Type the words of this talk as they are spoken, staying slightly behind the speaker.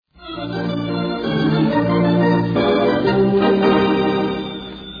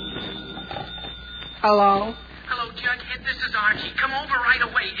Hello? Hello, Jughead. This is Archie. Come over right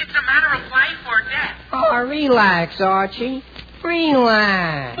away. It's a matter of life or death. Oh, relax, Archie.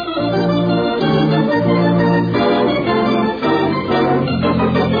 Relax.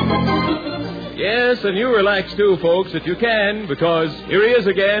 Yes, and you relax too, folks, if you can, because here he is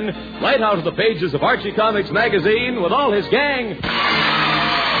again, right out of the pages of Archie Comics magazine with all his gang.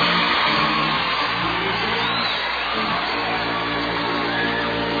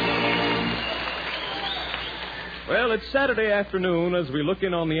 Well, it's Saturday afternoon as we look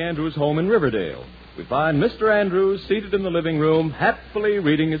in on the Andrews home in Riverdale. We find Mr. Andrews seated in the living room, happily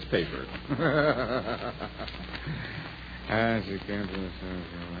reading his paper. As you came to the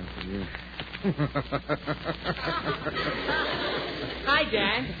Hi,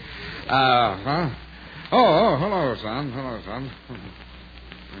 Dad. huh? Oh, hello, son. Hello, son.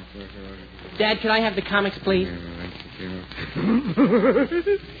 Dad, can I have the comics, please?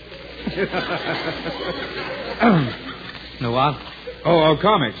 No what? Oh,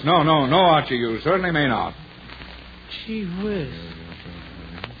 comics. No, Archie, you certainly may not. Gee whiz.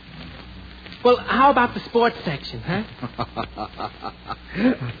 Well, how about the sports section, huh?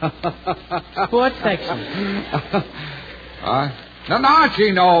 Sports section. No,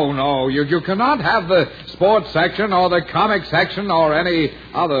 Archie, no. You cannot have the sports section or the comic section or any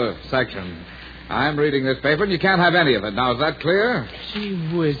other section. I'm reading this paper, and you can't have any of it. Now, is that clear? Gee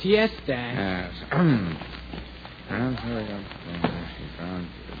whiz, yes, Dad. Yes.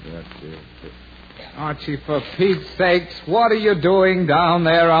 Archie, for Pete's sakes, what are you doing down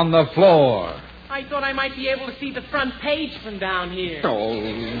there on the floor? I thought I might be able to see the front page from down here. Oh,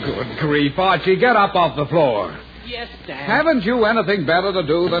 good grief, Archie, get up off the floor. Yes, Dad. Haven't you anything better to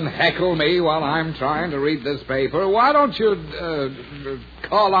do than heckle me while I'm trying to read this paper? Why don't you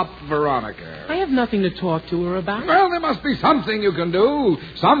call up Veronica? I have nothing to talk to her about. Well, there must be something you can do.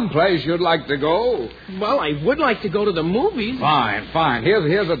 Some place you'd like to go. Well, I would like to go to the movies. Fine.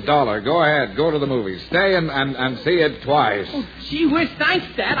 Here's $1. Go ahead. Go to the movies. Stay and see it twice. Oh, gee whiz, thanks,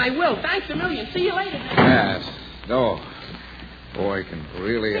 Dad. I will. Thanks a million. See you later, Dad. Yes. Oh, boy, can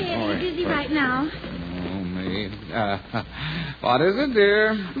really Fred, annoy. are you busy right now? Oh, me. What is it,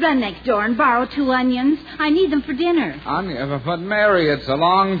 dear? Run next door and borrow 2 onions. I need them for dinner. But Mary, it's a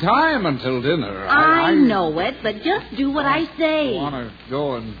long time until dinner. I know it, but just do what I say. I want to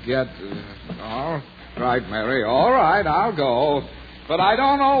go and get... all right, Mary. All right, I'll go. But I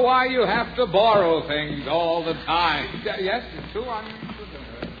don't know why you have to borrow things all the time. Yes, 2 onions for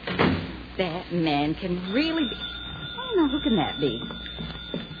dinner. That man can really be... Oh, now, who can that be?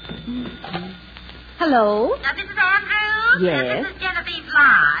 Mm-hmm. Hello? Now, Mrs. Andrews? Yes? This is Genevieve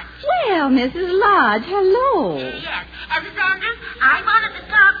Lodge. Well, Mrs. Lodge, hello. Yes. Mrs. Andrews, I wanted to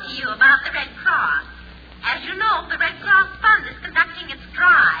talk to you about the Red Cross. As you know, the Red Cross Fund is conducting its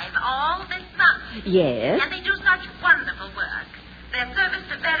drive all this month. Yes? And they do such wonderful work. Their service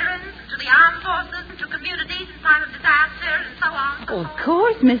to veterans, to the armed forces, to communities in time of disaster, and so on. Oh, of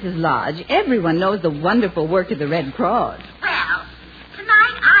course, Mrs. Lodge. Everyone knows the wonderful work of the Red Cross. Well,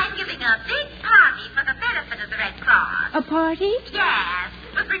 tonight I'm giving a big party for the benefit of the Red Cross. A party? Yes,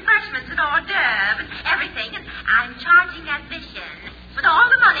 with refreshments and hors d'oeuvres and everything, and I'm charging admission with all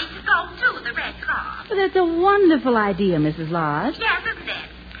the money to go to the Red Cross. Well, that's a wonderful idea, Mrs. Lodge. Yes, isn't it?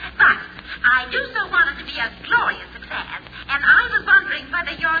 But I do so want it to be a glorious success, and I was wondering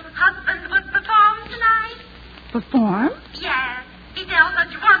whether your husband would perform tonight. Perform? Yes, he tells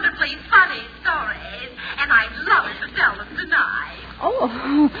such wonderfully funny stories, and I'd love to tell them tonight.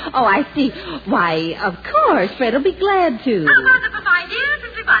 Oh, I see. Why, of course, Fred will be glad to. Oh, wonderful, my dear.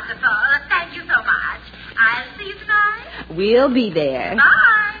 Simply wonderful. Thank you so much. I'll see you tonight. We'll be there.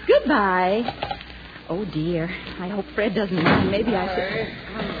 Bye. Goodbye. Oh, dear. I hope Fred doesn't mind. Maybe I should...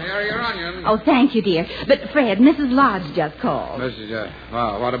 Here are your onions. Oh, thank you, dear. But, Fred, Mrs. Lodge just called.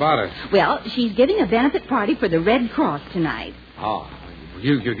 Well, what about it? Well, she's giving a benefit party for the Red Cross tonight. Oh,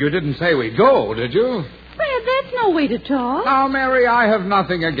 you didn't say we'd go, did you? Fred, that's no way to talk. Now, Mary, I have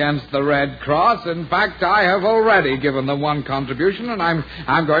nothing against the Red Cross. In fact, I have already given them one contribution, and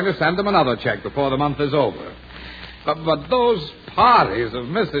I'm going to send them another check before the month is over. But those parties of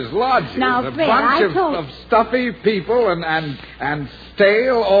Mrs. Lodge's, now, a Fred, bunch of stuffy people and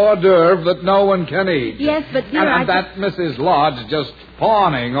stale hors d'oeuvre that no one can eat. Yes, but dear, and that Mrs. Lodge just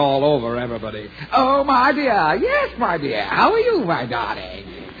fawning all over everybody. Oh, my dear. Yes, my dear. How are you, my darling?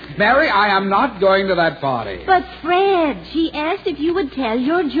 Mary, I am not going to that party. But, Fred, she asked if you would tell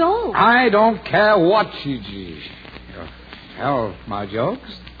your joke. I don't care what she... Tell my jokes?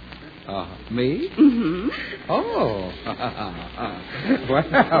 Me? Mm-hmm. Oh.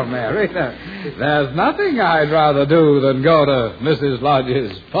 Well, Mary, there's nothing I'd rather do than go to Mrs.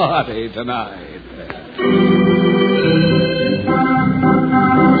 Lodge's party tonight.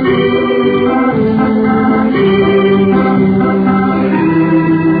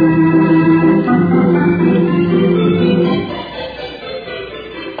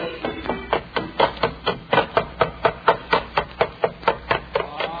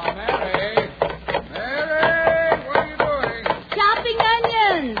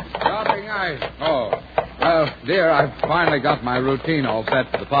 Got my routine all set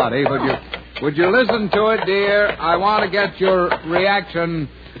for the party. Would you listen to it, dear? I want to get your reaction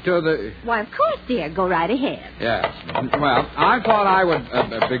to the... Why, of course, dear. Go right ahead. Yes. Well, I thought I would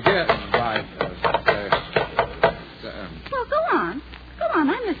begin by... Well, go on. Go on,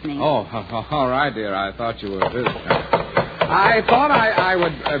 I'm listening. Oh, all right, dear. I thought you were busy. I thought I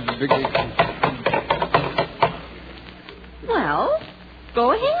would begin... Well,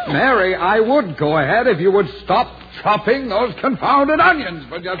 go ahead. Mary, I would go ahead if you would stop chopping those confounded onions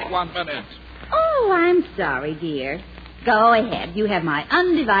for just 1 minute. Oh, I'm sorry, dear. Go ahead. You have my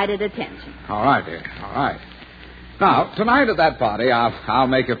undivided attention. All right, dear. All right. Now, tonight at that party, I'll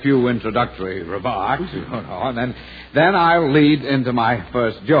make a few introductory remarks, and then I'll lead into my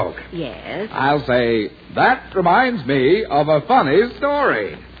first joke. Yes? I'll say, that reminds me of a funny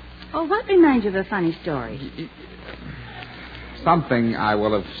story. Oh, what reminds you of a funny story? Something I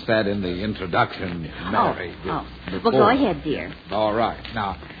will have said in the introduction, Mary. Well, go ahead, dear. All right.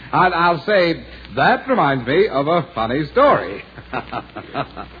 Now, I'll say, that reminds me of a funny story.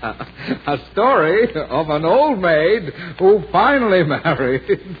 A story of an old maid who finally married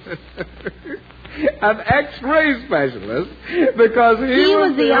an X-ray specialist because he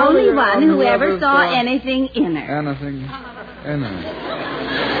was the only one who ever saw anything in her. Anything in her.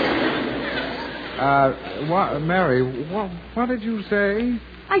 Mary, what did you say?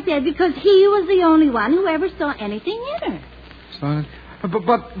 I said because he was the only one who ever saw anything in her.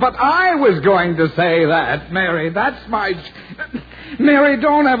 But I was going to say that, Mary. That's my... Mary,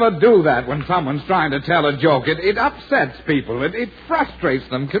 don't ever do that when someone's trying to tell a joke. It upsets people. It frustrates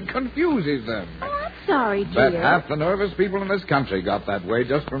them, confuses them. Oh, I'm sorry, dear. But half the nervous people in this country got that way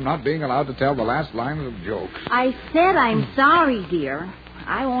just from not being allowed to tell the last lines of jokes. I said I'm sorry, dear.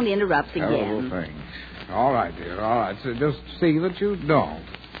 I won't interrupt again. Terrible thing. All right, dear, all right. So just see that you don't.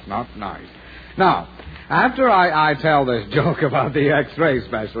 It's not nice. Now, after I tell this joke about the X-ray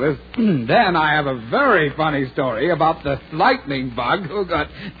specialist, then I have a very funny story about the lightning bug who got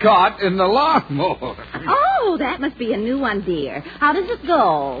caught in the lawnmower. Oh, that must be a new one, dear. How does it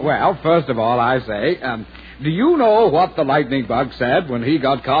go? Well, first of all, I say, do you know what the lightning bug said when he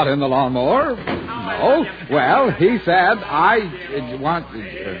got caught in the lawnmower? No? Well, he said,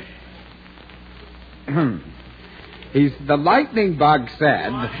 the lightning bug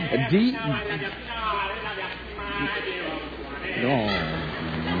said, No.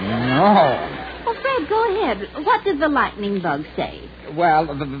 Oh, Fred, go ahead. What did the lightning bug say? Well,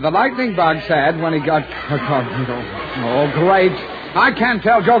 the lightning bug said when he got caught... Oh, great. I can't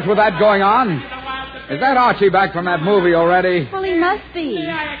tell jokes with that going on. Is that Archie back from that movie already? Well, he must be.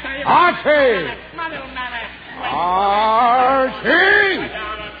 Archie! Archie!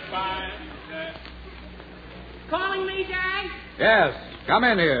 Calling me, Dad? Yes, come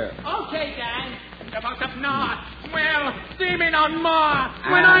in here. Okay, Dad. About up north. Well, see me no more.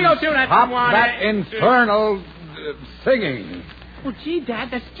 When I go to that Stop water... that infernal singing. Well, gee, Dad,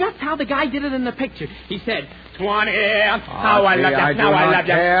 that's just how the guy did it in the picture. He said, 20, how I love you, I do not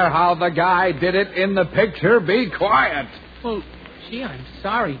care how the guy did it in the picture. Be quiet. Well, gee, I'm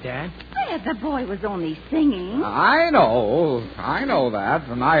sorry, Dad. Fred, the boy was only singing. I know that,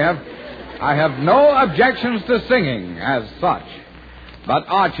 and I have no objections to singing as such. But,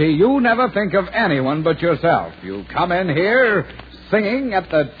 Archie, you never think of anyone but yourself. You come in here singing at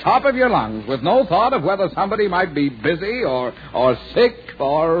the top of your lungs with no thought of whether somebody might be busy or sick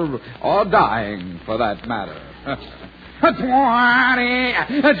or dying, for that matter.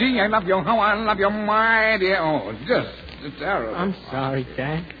 Gee, I love you, how I love you, my dear. Oh, just terrible. I'm sorry,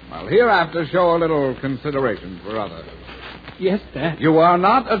 Dad. Well, hereafter, show a little consideration for others. Yes, Dad. You are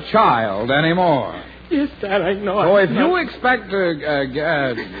not a child anymore. Yes, Dad, I know. So if you expect to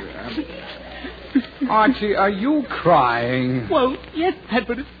Archie, are you crying? Well, yes, Dad,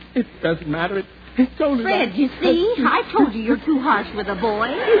 but it doesn't matter. It's only... Fred, you see? I told you you're too harsh with a boy.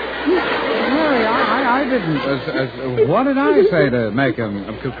 Mary, I didn't. What did I say to make him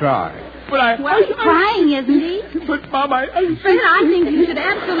cry? But Well, he's crying, isn't he? But, Mom, Fred, I think you should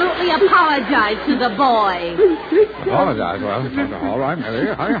absolutely apologize to the boy. Apologize? Well, all right, Mary,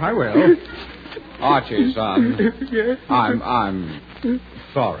 I will. Archie, son, Yes? I'm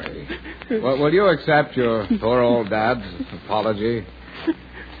sorry. Well, will you accept your poor old dad's apology?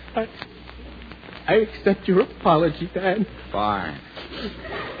 I accept your apology, Dad. Fine.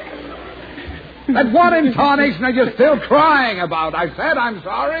 And what in tarnation are you still crying about? I said I'm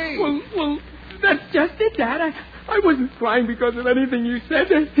sorry. Well, that's just it, Dad. I wasn't crying because of anything you said.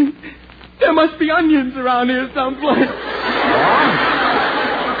 There must be onions around here someplace.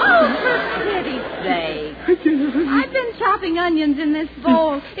 Oh, for pity's sake. I've been chopping onions in this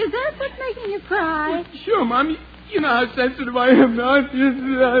bowl. Is that what's making you cry? Sure, Mom. You know how sensitive I am now.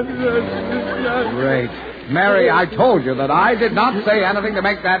 Great. Mary, I told you that I did not say anything to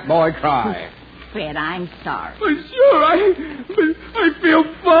make that boy cry. Fred, I'm sorry. Well, sure, I feel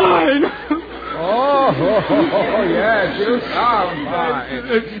fine. Oh, yes, you sound fine.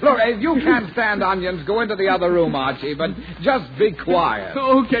 Look, if you can't stand onions, go into the other room, Archie, but just be quiet.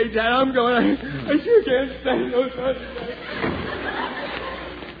 Okay, Dad, I'm going. I sure can't stand those onions.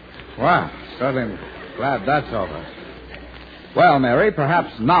 Well, certainly glad that's over. Well, Mary,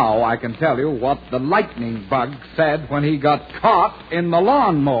 perhaps now I can tell you what the lightning bug said when he got caught in the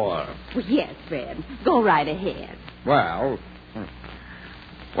lawnmower. Well, yes, Fred. Go right ahead. Well,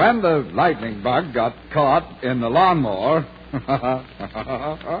 when the lightning bug got caught in the lawnmower,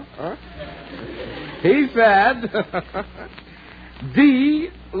 he said,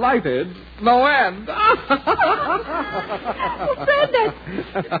 delighted no end. Fred, that's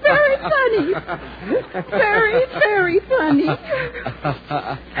very funny. Very, very funny.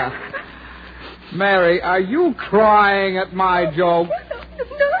 Mary, are you crying at my joke? No,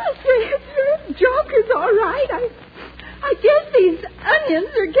 Fred. Your joke is all right. I guess these onions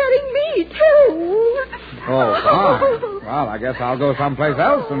are getting me, too. Oh, fine. Well, I guess I'll go someplace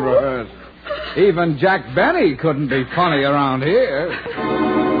else and rehearse. Even Jack Benny couldn't be funny around here.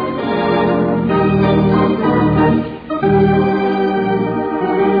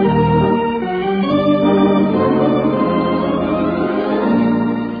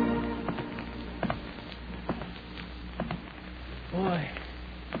 Boy,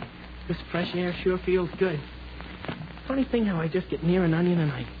 this fresh air sure feels good. Funny thing how I just get near an onion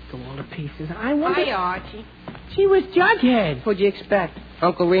and I go all to pieces. I wonder... Hi, Archie. She was Jughead. What'd you expect?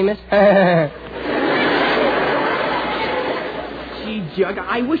 Uncle Remus? Gee, Jug,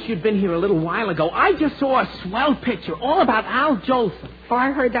 I wish you'd been here a little while ago. I just saw a swell picture all about Al Jolson. Oh,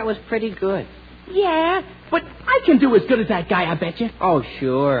 I heard that was pretty good. Yeah, but I can do as good as that guy, I bet you. Oh,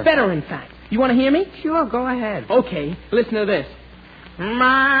 sure. Better, in fact. You want to hear me? Sure, go ahead. Okay, listen to this.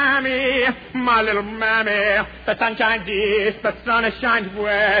 Mommy, my little mommy, the sun shines east, the sun shines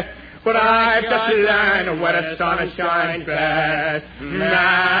west, but I've just learned where the sun shines best.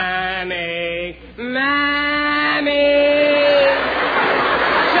 Mommy,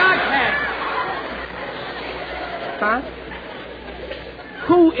 Jughead! Huh?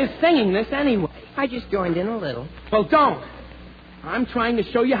 Who is singing this anyway? I just joined in a little. Well, don't. I'm trying to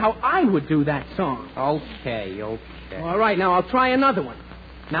show you how I would do that song. Okay. All right, now I'll try another one.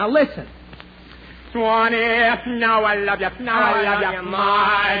 Now listen. Swanee, now I love you,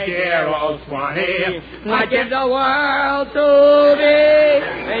 my dear old Swanee. I give the world to thee,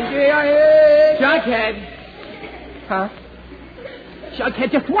 and Jughead. Huh? Jughead,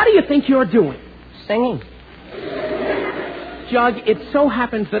 just what do you think you're doing? Singing. Jug, it so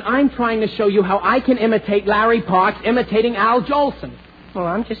happens that I'm trying to show you how I can imitate Larry Parks imitating Al Jolson. Well,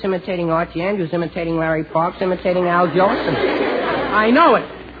 I'm just imitating Archie Andrews, imitating Larry Parks, imitating Al Jolson. I know it.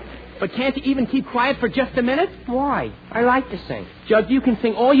 But can't you even keep quiet for just a minute? Why? I like to sing. Jug, you can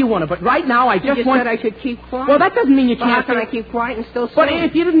sing all you want to, but right now I just want... said I should keep quiet. Well, that doesn't mean you Well, how can't can sing. I keep quiet and still sing? But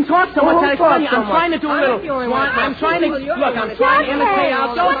if you didn't talk so much, Who I'd talks explain you. so I'm trying to much? do a I'm little... doing Look, what- I'm trying to... Well, you're Look, doing I'm it. trying to imitate Al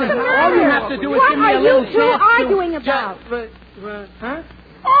What's Jolson. the matter? All you have to do is What give me are a little you two chance arguing to... about? Huh?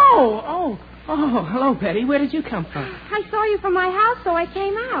 Oh, hello, Betty. Where did you come from? I saw you from my house, so I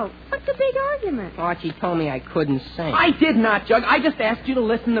came out. What's the big argument? Archie told me I couldn't sing. I did not, Jug. I just asked you to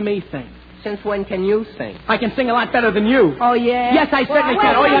listen to me sing. Since when can you sing? I can sing a lot better than you. Oh, yeah? Yes, I certainly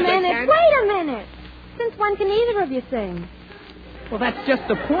can. Oh, Wait yes, a minute. Wait a minute. Since when can either of you sing? Well, that's just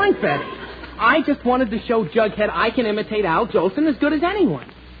the point, Betty. I just wanted to show Jughead I can imitate Al Jolson as good as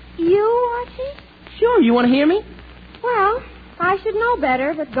anyone. You, Archie? Sure, you want to hear me? Well, I should know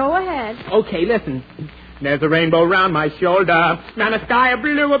better, but go ahead. Okay, listen. There's a rainbow round my shoulder, and a sky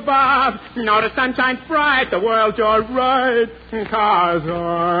blue above. Now the sun shines bright, the world's all right, 'cause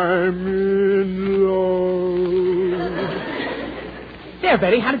I'm in love. There,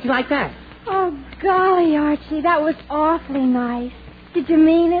 Betty, how did you like that? Oh, golly, Archie, that was awfully nice. Did you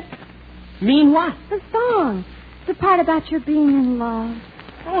mean it? Mean what? The song. The part about your being in love.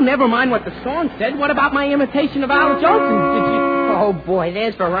 Oh, never mind what the song said. What about my imitation of Al Jolson? Did you... Oh, boy,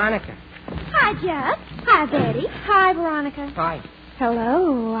 there's Veronica. Hi, Jeff. Hi, Betty. Hi, Veronica. Hi.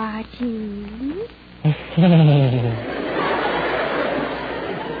 Hello, Archie.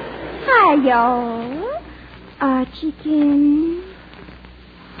 Hi, y'all. Archie-kin.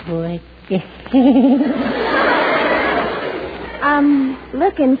 I'm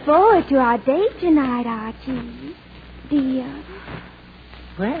looking forward to our date tonight, Archie. Dear.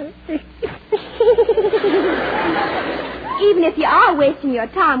 Well, Even if you are wasting your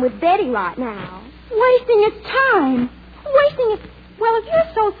time with Betty right now. Wasting his time? Wasting it? Well, if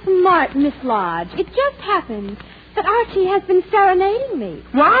you're so smart, Miss Lodge, it just happened that Archie has been serenading me.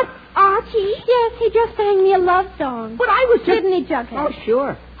 what? Archie? Yes, he just sang me a love song. But I was just... Didn't he, Jughead? Oh,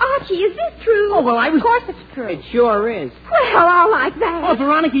 sure. Archie, is this true? Oh, well, I was... Of course it's true. It sure is. Well, I like that. Oh,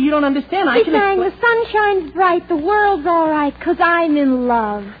 Veronica, you don't understand. I He can sang, expl- the sun shines bright, the world's all right, 'cause I'm in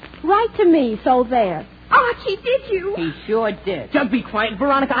love. Right to me, so there. Archie, did you? He sure did. Just be quiet,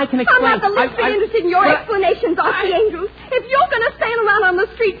 Veronica. I can I'm explain. not the least bit interested in your But- explanations, Archie Andrews. If you're going to stand around on the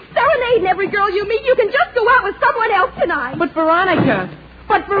street serenading every girl you meet, you can just go out with someone else tonight. But Veronica.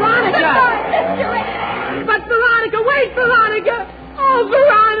 But Veronica. But Veronica, wait, Veronica. Oh,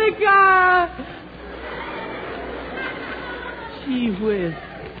 Veronica. Gee whiz.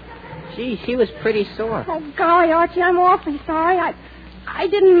 Gee, she was pretty sore. Oh, golly, Archie, I'm awfully sorry. I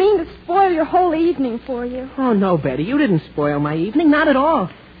didn't mean to spoil your whole evening for you. Oh, no, Betty. You didn't spoil my evening. Not at all.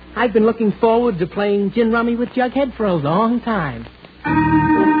 I've been looking forward to playing gin rummy with Jughead for a long time.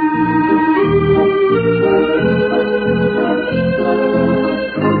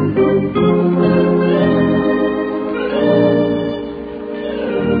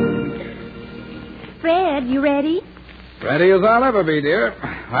 Fred, you ready? Ready as I'll ever be, dear.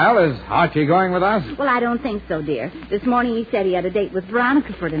 Well, is Archie going with us? Well, I don't think so, dear. This morning he said he had a date with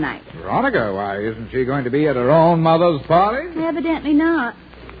Veronica for tonight. Veronica? Why, isn't she going to be at her own mother's party? Evidently not.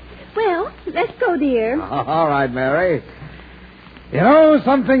 Well, let's go, dear. All right, Mary. You know,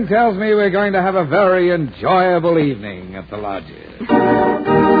 something tells me we're going to have a very enjoyable evening at the lodges.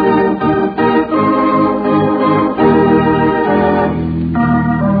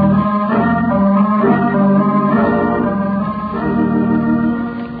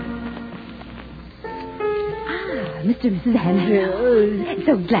 Mr. and Mrs. Andrews,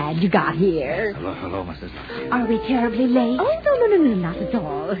 so glad you got here. Hello, Mrs. Lodge. Are we terribly late? Oh, no, not at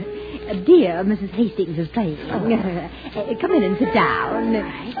all. Dear Mrs. Hastings is playing. Come in and sit down.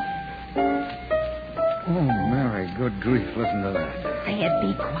 Oh, Mary, good grief, listen to that. Fred,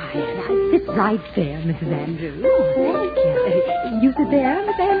 be quiet. Now, sit right there, Mrs. Andrews. Oh, thank you. You sit there,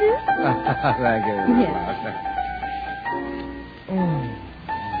 Miss Andrews? Thank you. Yes.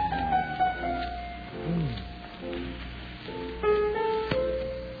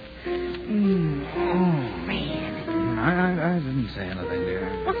 I didn't say anything,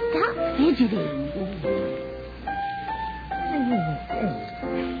 dear. Well, stop fidgeting.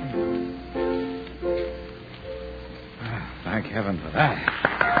 Thank heaven for that.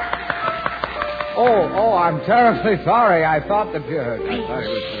 Oh, I'm terribly sorry. I thought that you...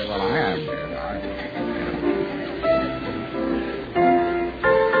 Well, I am, dear.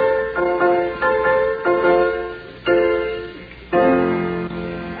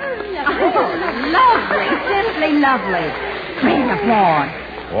 Lovely, simply lovely. Bring applaud.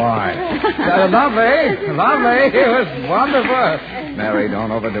 Why? Lovely. It was wonderful. Mary,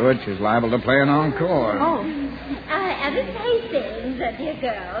 don't overdo it. She's liable to play an encore. Oh. Miss Hastings, dear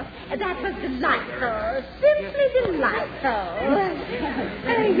girl, that was delightful. Simply delightful.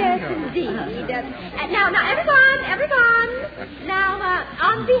 Yes, indeed. Now, everyone. Now,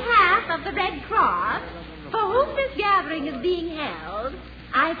 on behalf of the Red Cross, for whom this gathering is being held,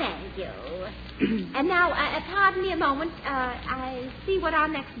 I thank you. And now, pardon me a moment. I see what our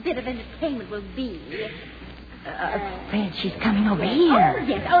next bit of entertainment will be. Fred, she's coming over here. Oh,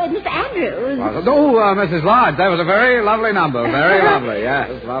 yes. Oh, and Miss Andrews. Mrs. Lodge, that was a very lovely number. Very lovely, yes.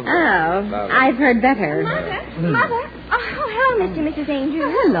 Lovely. Oh, Lovely. I've heard better. Mother. Oh, hello, Mr. and Mrs.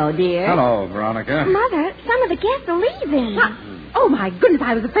 Andrews. Hello, dear. Hello, Veronica. Mother, some of the guests are leaving. What? Oh, my goodness,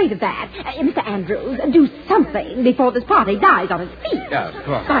 I was afraid of that. Mr. Andrews, do something before this party dies on its feet. Yes, of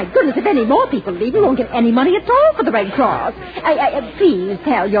course. My goodness, if any more people leave, we won't get any money at all for the Red Cross. Please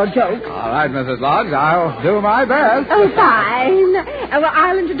tell your joke. All right, Mrs. Lodge, I'll do my best. Oh, fine. Well,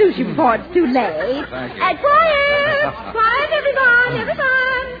 I'll introduce you before it's too late. Thank you. Quiet, everyone,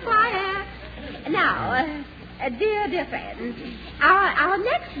 quiet. Now, dear friends, our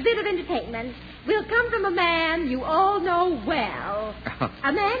next bit of entertainment will come from a man you all know well.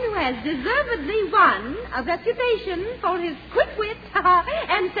 A man who has deservedly won a reputation for his quick wit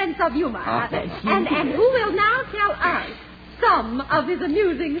and sense of humor. And who will now tell us some of his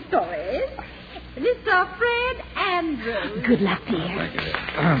amusing stories. Mr. Fred Andrews. Good luck, dear. Thank you.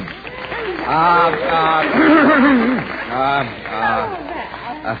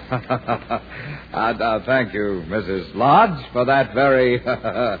 Thank you, Mrs. Lodge, for that very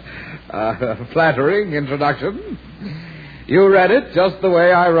flattering introduction. You read it just the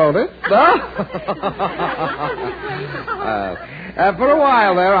way I wrote it. For a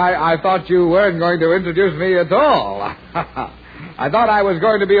while there, I thought you weren't going to introduce me at all. I thought I was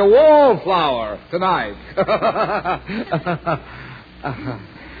going to be a wallflower tonight.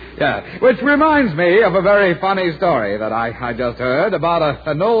 Yeah, which reminds me of a very funny story that I just heard about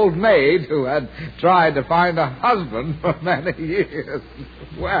an old maid who had tried to find a husband for many years.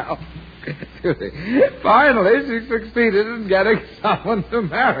 Well, finally she succeeded in getting someone to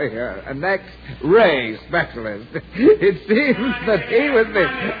marry her, an X-ray specialist. It seems that he was the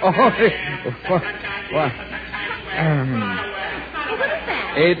only...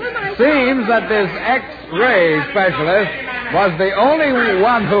 It seems that this X-ray specialist was the only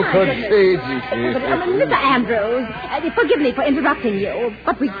one who could see... Mr. Andrews, forgive me for interrupting you,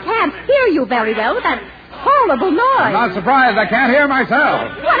 but we can't hear you very well with that horrible noise. I'm not surprised. I can't hear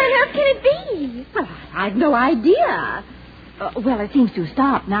myself. What on earth can it be? Well, I've no idea. Well, it seems to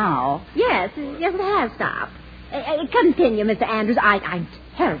stop now. Yes, it has stopped. Continue, Mr. Andrews. I'm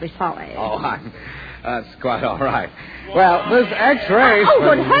terribly sorry. Oh, that's quite all right. Well, this X-ray... Oh,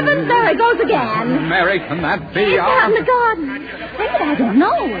 good heavens, there it goes again. Mary, can that be... It's out in the garden. David, I don't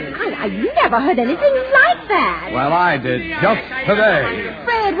know. I never heard anything like that. Well, I did just today.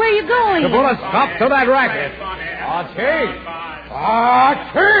 Fred, where are you going? To put a stop to that racket. Archie!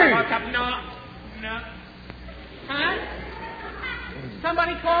 Archie! No. Huh?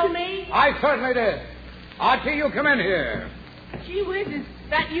 Somebody called me? I certainly did. Archie, you come in here. Gee whiz, is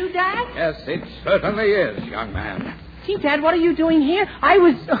that you, Dad? Yes, it certainly is, young man. Gee, Dad, what are you doing here? I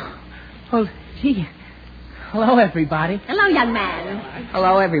was... well, gee. Hello, everybody. Hello, young man.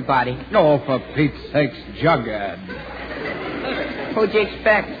 Hello, everybody. Oh, for Pete's sakes, Jughead. Who'd you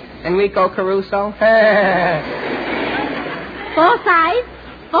expect? Enrico Caruso?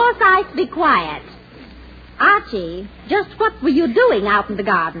 Forsyth, be quiet. Archie, just what were you doing out in the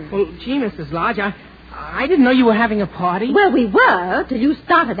garden? Well, gee, Mrs. Lodge, I didn't know you were having a party. Well, we were, till you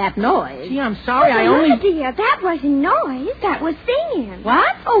started that noise. Gee, I'm sorry, I Mother, only... dear, that wasn't noise. That was singing.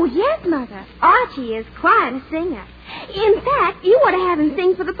 What? Oh, yes, Mother. Archie is quite a singer. In fact, you ought to have him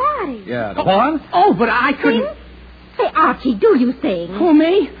sing for the party. Yeah, the what? Oh, but I couldn't... Sing? Say, Archie, do you sing? Who,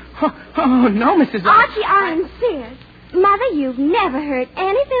 me? Oh, no, Mrs. Lodge. Archie, I insist. Mother, you've never heard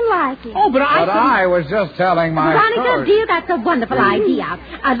anything like it. Oh, but I... But I was just telling my Veronica, story. dear, that's a wonderful idea.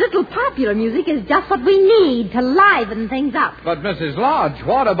 A little popular music is just what we need to liven things up. But, Mrs. Lodge,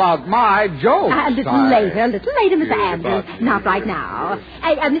 what about my jokes? A little later, Mr. Andrews. Not right now.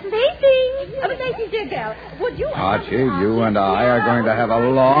 Mrs. Hastings. Mrs. Hastings, dear girl, would you... Archie, you and I are going to have a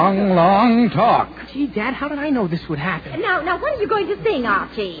long, long talk. Gee, Dad, how did I know this would happen? Now, what are you going to sing,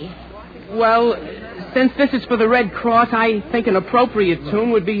 Archie? Well, since this is for the Red Cross, I think an appropriate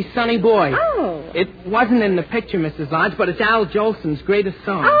tune would be Sonny Boy. Oh. It wasn't in the picture, Mrs. Lodge, but it's Al Jolson's greatest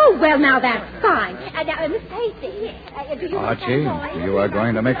song. Oh, well, now that's fine. Now, Miss Hastings, do you... Archie, you are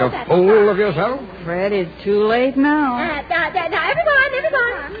going to make a fool of yourself? Fred, it's too late now. Now,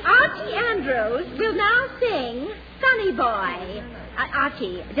 everyone. Archie Andrews will now sing Sonny Boy.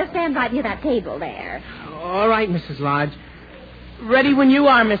 Archie, just stand right near that table there. All right, Mrs. Lodge. Ready when you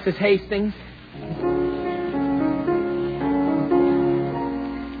are, Mrs. Hastings.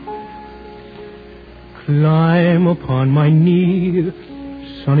 Climb upon my knee,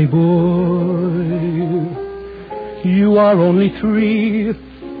 sonny boy. You are only 3,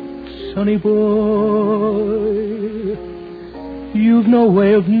 sonny boy. You've no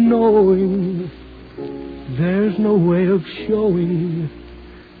way of knowing, there's no way of showing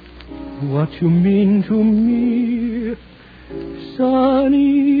what you mean to me,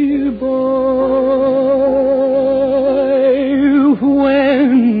 sonny boy.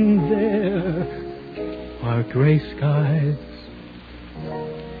 When there are gray skies,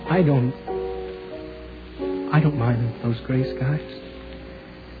 I don't mind those gray skies.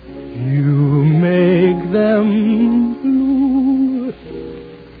 You make them blue,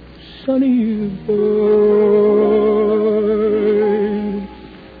 sunny boy.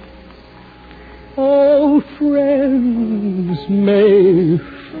 All friends may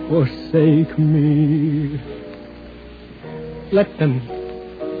forsake me. Let them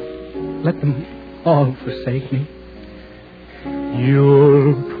all forsake me.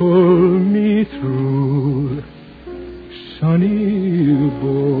 You'll pull me through, sonny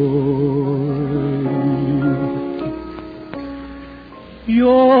boy.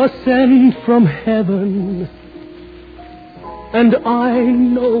 You're sent from heaven, and I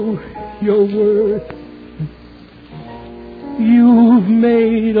know your worth. You've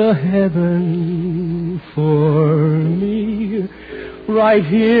made a heaven for me, right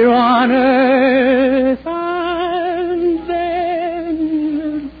here on earth, and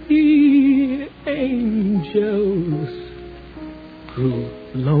then the angels grew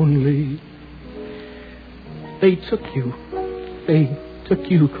lonely. They took you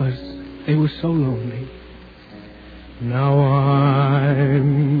 'cause they were so lonely. Now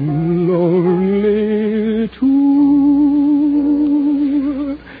I'm lonely too.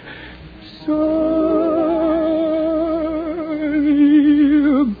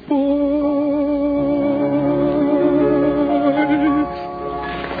 Sonny boy.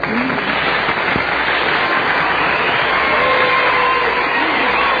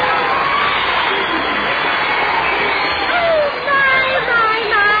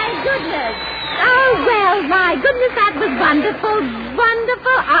 My goodness, that was wonderful,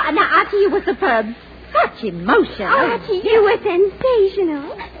 wonderful. Now, Archie, you were superb. Such emotion. Archie, you were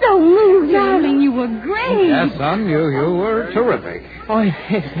sensational. So moving. Darling, you were great. Yes, son, you were terrific. Oh,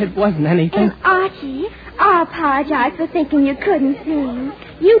 it wasn't anything. And Archie, I apologize for thinking you couldn't sing.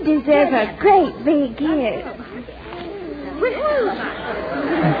 You deserve a great big gift.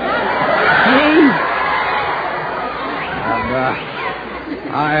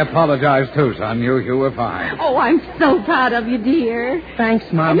 I apologize, too, son. You were fine. Oh, I'm so proud of you, dear. Thanks,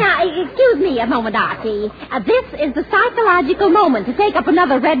 Mom. Now, excuse me a moment, Archie. This is the psychological moment to take up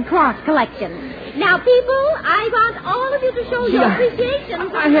another Red Cross collection. Now, people, I want all of you to show your appreciation.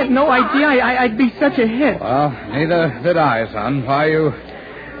 I had no idea I'd be such a hit. Well, neither did I, son. Why, you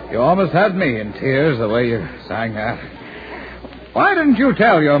almost had me in tears the way you sang that. Why didn't you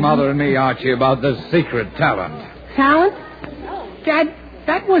tell your mother and me, Archie, about this secret talent? Talent? Dad,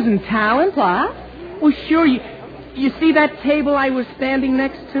 that wasn't talent. What? Well, sure, you see that table I was standing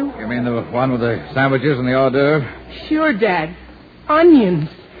next to? You mean the one with the sandwiches and the hors d'oeuvre? Sure, Dad. Onions.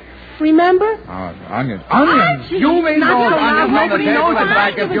 Remember? Oh, onions. Onions? Archie, You mean not those so loud. onions on the Nobody table knows and about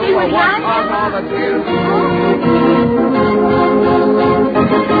back it. if you You were and what I- caused all the tears?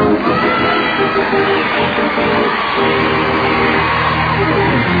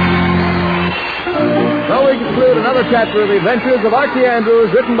 So we conclude another chapter of the adventures of Archie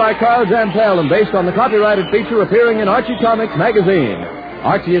Andrews, written by Carl Jantel and based on the copyrighted feature appearing in Archie Comics magazine.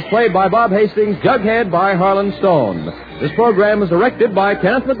 Archie is played by Bob Hastings, Jughead by Harlan Stone. This program is directed by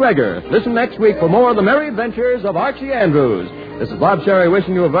Kenneth McGregor. Listen next week for more of the merry adventures of Archie Andrews. This is Bob Sherry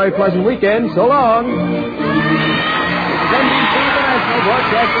wishing you a very pleasant weekend. So long. This is NBC, the National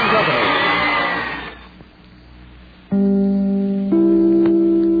Broadcasting Company.